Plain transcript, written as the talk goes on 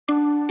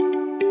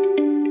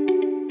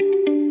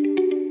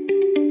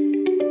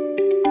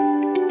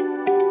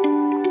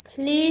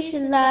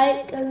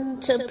like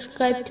and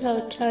subscribe to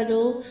our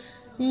channel.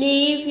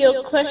 Leave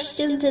your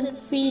questions and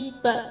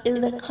feedback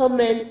in the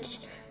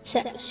comments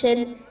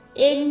section.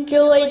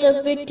 Enjoy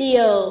the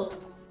video.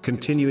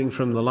 Continuing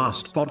from the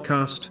last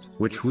podcast,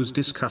 which was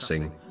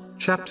discussing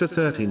chapter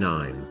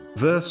 39,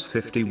 verse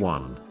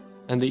 51.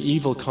 And the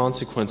evil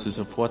consequences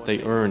of what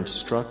they earned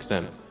struck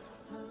them.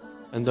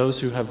 And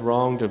those who have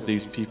wronged of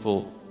these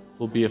people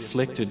will be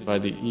afflicted by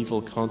the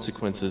evil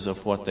consequences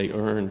of what they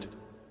earned,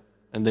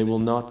 and they will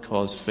not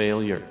cause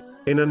failure.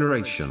 In a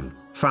narration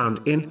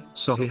found in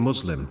Sahih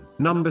Muslim,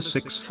 number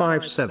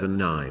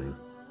 6579,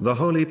 the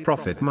Holy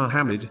Prophet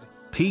Muhammad,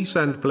 peace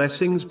and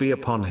blessings be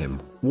upon him,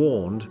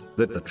 warned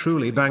that the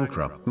truly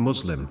bankrupt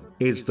Muslim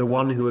is the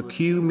one who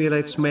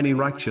accumulates many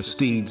righteous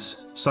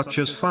deeds, such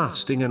as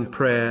fasting and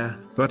prayer,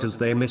 but as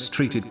they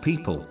mistreated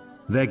people,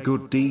 their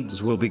good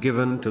deeds will be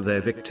given to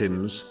their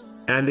victims,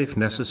 and if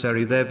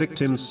necessary their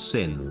victims'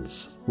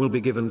 sins will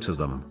be given to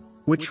them,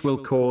 which will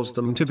cause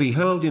them to be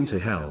hurled into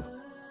hell.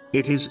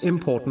 It is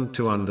important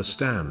to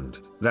understand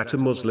that a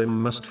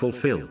Muslim must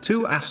fulfill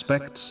two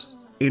aspects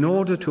in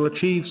order to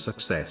achieve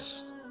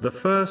success. The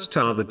first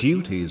are the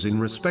duties in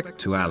respect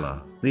to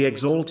Allah, the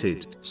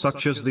Exalted,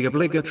 such as the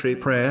obligatory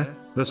prayer.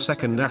 The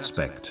second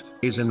aspect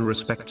is in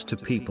respect to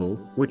people,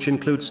 which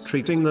includes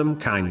treating them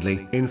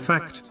kindly. In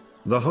fact,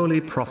 the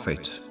Holy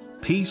Prophet,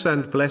 peace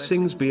and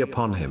blessings be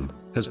upon him,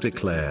 has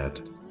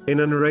declared, in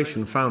a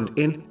narration found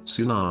in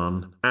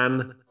Sunan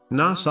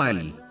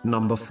an-Nasa'i,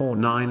 number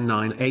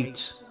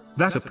 4998,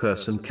 that a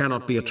person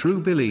cannot be a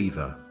true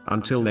believer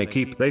until they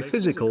keep their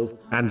physical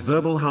and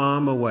verbal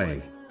harm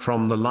away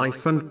from the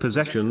life and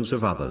possessions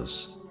of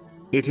others.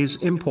 It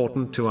is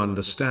important to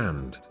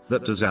understand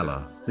that as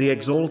Allah, the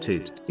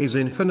Exalted, is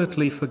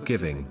infinitely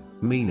forgiving,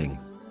 meaning,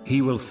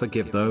 He will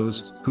forgive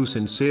those who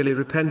sincerely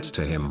repent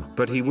to Him,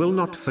 but He will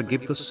not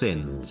forgive the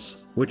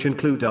sins, which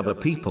include other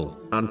people,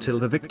 until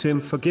the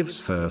victim forgives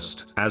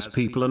first, as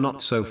people are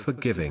not so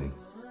forgiving.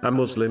 A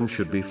Muslim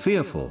should be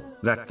fearful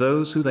that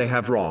those who they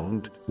have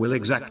wronged will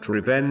exact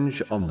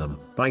revenge on them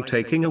by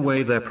taking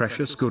away their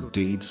precious good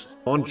deeds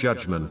on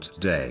Judgment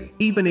Day.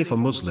 Even if a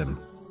Muslim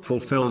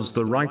fulfills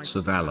the rights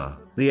of Allah,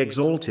 the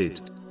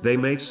Exalted, they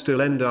may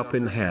still end up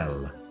in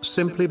hell,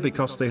 simply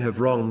because they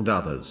have wronged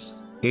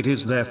others. It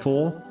is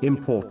therefore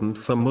important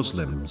for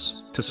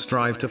Muslims to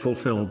strive to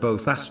fulfill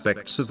both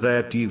aspects of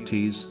their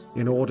duties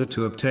in order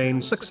to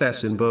obtain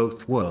success in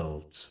both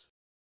worlds.